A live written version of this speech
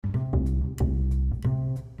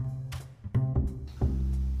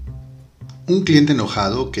Un cliente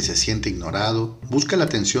enojado que se siente ignorado busca la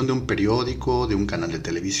atención de un periódico, de un canal de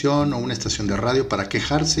televisión o una estación de radio para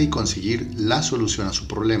quejarse y conseguir la solución a su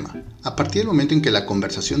problema. A partir del momento en que la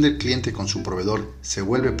conversación del cliente con su proveedor se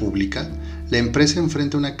vuelve pública, la empresa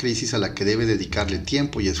enfrenta una crisis a la que debe dedicarle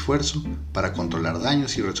tiempo y esfuerzo para controlar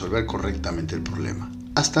daños y resolver correctamente el problema.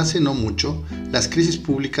 Hasta hace no mucho, las crisis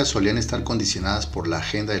públicas solían estar condicionadas por la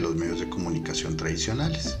agenda de los medios de comunicación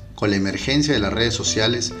tradicionales. Con la emergencia de las redes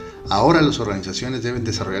sociales, ahora las organizaciones deben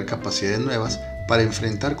desarrollar capacidades nuevas para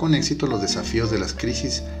enfrentar con éxito los desafíos de las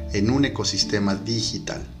crisis en un ecosistema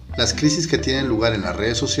digital. Las crisis que tienen lugar en las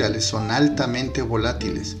redes sociales son altamente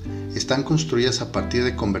volátiles. Están construidas a partir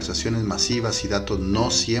de conversaciones masivas y datos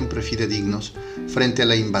no siempre fidedignos frente a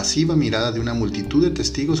la invasiva mirada de una multitud de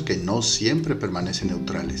testigos que no siempre permanecen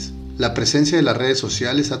neutrales. La presencia de las redes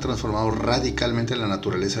sociales ha transformado radicalmente la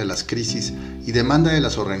naturaleza de las crisis y demanda de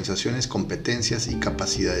las organizaciones competencias y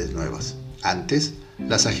capacidades nuevas. Antes,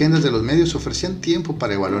 las agendas de los medios ofrecían tiempo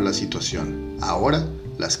para evaluar la situación. Ahora,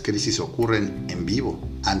 las crisis ocurren en vivo.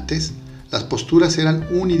 Antes, las posturas eran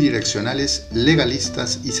unidireccionales,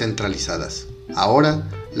 legalistas y centralizadas. Ahora,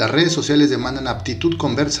 las redes sociales demandan aptitud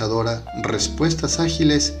conversadora, respuestas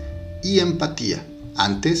ágiles y empatía.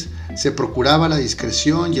 Antes, se procuraba la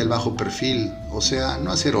discreción y el bajo perfil, o sea,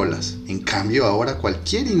 no hacer olas. En cambio, ahora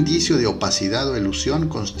cualquier indicio de opacidad o elusión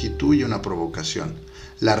constituye una provocación.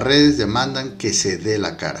 Las redes demandan que se dé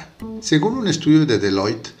la cara. Según un estudio de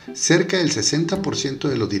Deloitte, cerca del 60%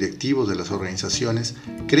 de los directivos de las organizaciones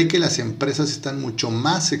cree que las empresas están mucho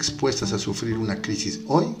más expuestas a sufrir una crisis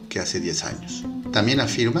hoy que hace 10 años. También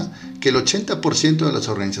afirma que el 80% de las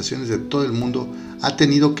organizaciones de todo el mundo ha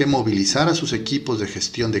tenido que movilizar a sus equipos de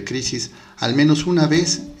gestión de crisis al menos una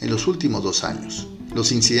vez en los últimos 2 años.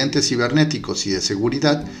 Los incidentes cibernéticos y de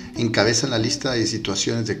seguridad encabezan la lista de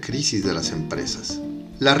situaciones de crisis de las empresas.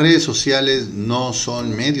 Las redes sociales no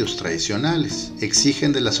son medios tradicionales,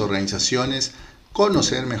 exigen de las organizaciones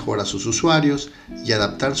conocer mejor a sus usuarios y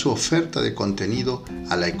adaptar su oferta de contenido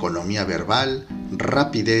a la economía verbal,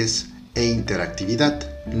 rapidez e interactividad.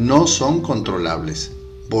 No son controlables.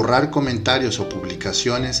 Borrar comentarios o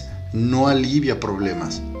publicaciones no alivia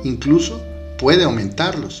problemas, incluso puede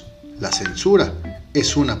aumentarlos. La censura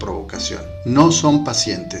es una provocación. No son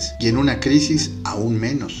pacientes y en una crisis aún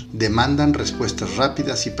menos. Demandan respuestas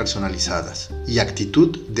rápidas y personalizadas y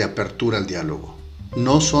actitud de apertura al diálogo.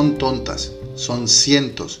 No son tontas, son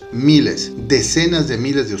cientos, miles, decenas de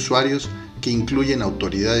miles de usuarios que incluyen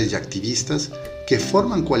autoridades y activistas que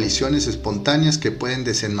forman coaliciones espontáneas que pueden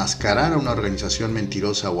desenmascarar a una organización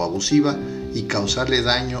mentirosa o abusiva y causarle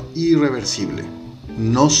daño irreversible.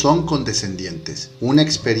 No son condescendientes. Una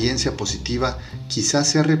experiencia positiva quizás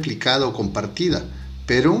sea replicada o compartida,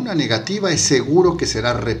 pero una negativa es seguro que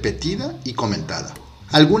será repetida y comentada.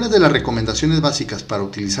 Algunas de las recomendaciones básicas para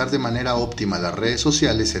utilizar de manera óptima las redes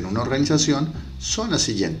sociales en una organización son las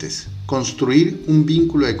siguientes. Construir un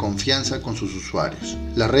vínculo de confianza con sus usuarios.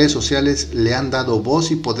 Las redes sociales le han dado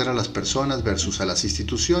voz y poder a las personas versus a las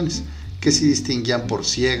instituciones, que se distinguían por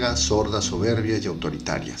ciegas, sordas, soberbias y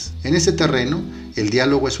autoritarias. En este terreno, el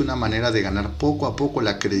diálogo es una manera de ganar poco a poco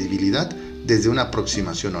la credibilidad desde una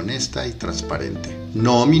aproximación honesta y transparente.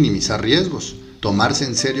 No minimizar riesgos, tomarse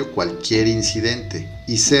en serio cualquier incidente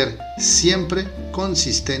y ser siempre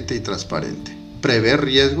consistente y transparente. Prever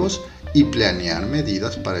riesgos y planear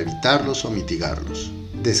medidas para evitarlos o mitigarlos.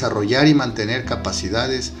 Desarrollar y mantener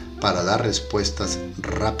capacidades para dar respuestas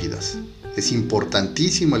rápidas. Es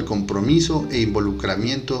importantísimo el compromiso e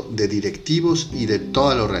involucramiento de directivos y de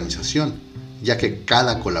toda la organización, ya que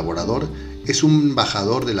cada colaborador es un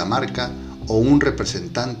embajador de la marca o un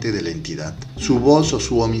representante de la entidad. Su voz o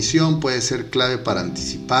su omisión puede ser clave para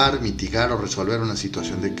anticipar, mitigar o resolver una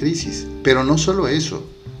situación de crisis. Pero no solo eso,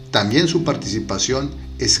 también su participación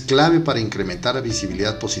es clave para incrementar la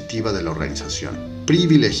visibilidad positiva de la organización.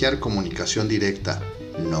 Privilegiar comunicación directa,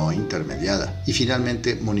 no intermediada, y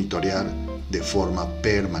finalmente monitorear de forma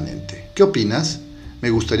permanente. ¿Qué opinas? Me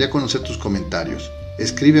gustaría conocer tus comentarios.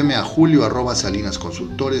 Escríbeme a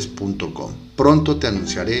julio@salinasconsultores.com. Pronto te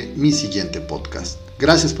anunciaré mi siguiente podcast.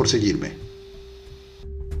 Gracias por seguirme.